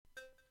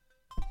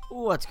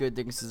What's good,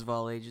 Dinguses of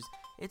all ages?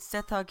 It's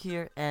Deathhug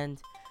here, and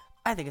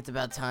I think it's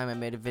about time I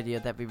made a video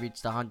that we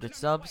reached 100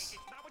 subs.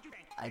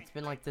 It's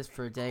been like this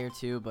for a day or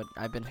two, but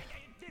I've been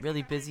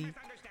really busy,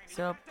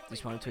 so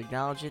just wanted to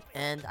acknowledge it,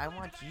 and I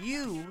want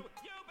you,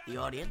 the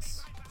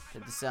audience, to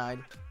decide,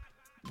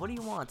 what do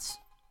you want?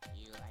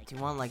 Do you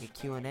want like a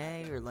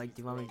Q&A, or like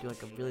do you want me to do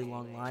like a really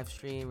long live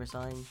stream or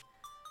something?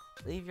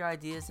 Leave your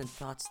ideas and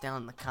thoughts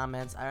down in the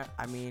comments.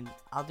 I mean,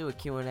 I'll do a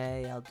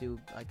Q&A. I'll do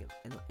like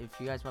if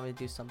you guys want me to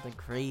do something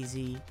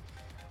crazy,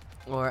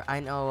 or I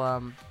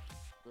know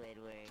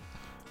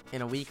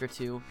in a week or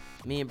two,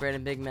 me and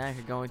Brandon Big Mac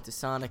are going to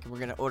Sonic and we're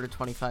gonna order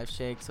 25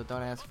 shakes. So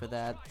don't ask for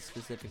that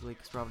specifically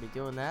because we're already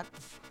doing that.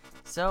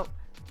 So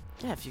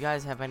yeah, if you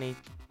guys have any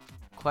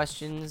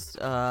questions,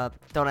 don't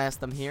ask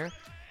them here.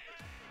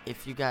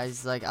 If you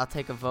guys like, I'll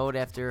take a vote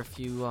after a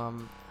few. Let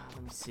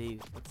me see.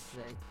 What's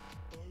today?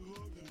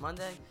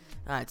 Monday.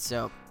 Alright,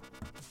 so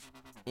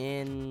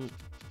I'll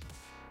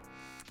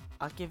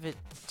give it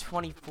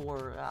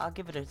 24. I'll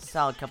give it a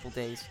solid couple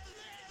days,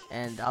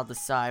 and I'll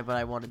decide what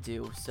I want to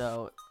do.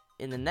 So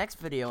in the next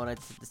video, when I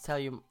tell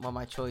you what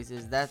my choice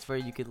is, that's where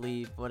you could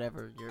leave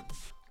whatever your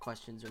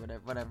questions or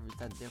whatever you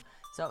tend to do.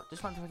 So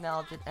just wanted to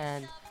acknowledge it,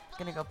 and I'm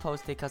gonna go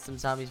post a custom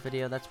zombies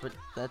video. That's the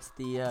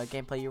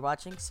gameplay you're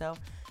watching. So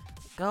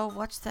go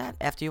watch that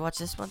after you watch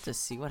this one to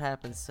see what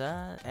happens.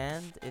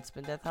 And it's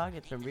been Deathhog.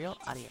 It's been real.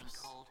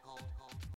 Adios.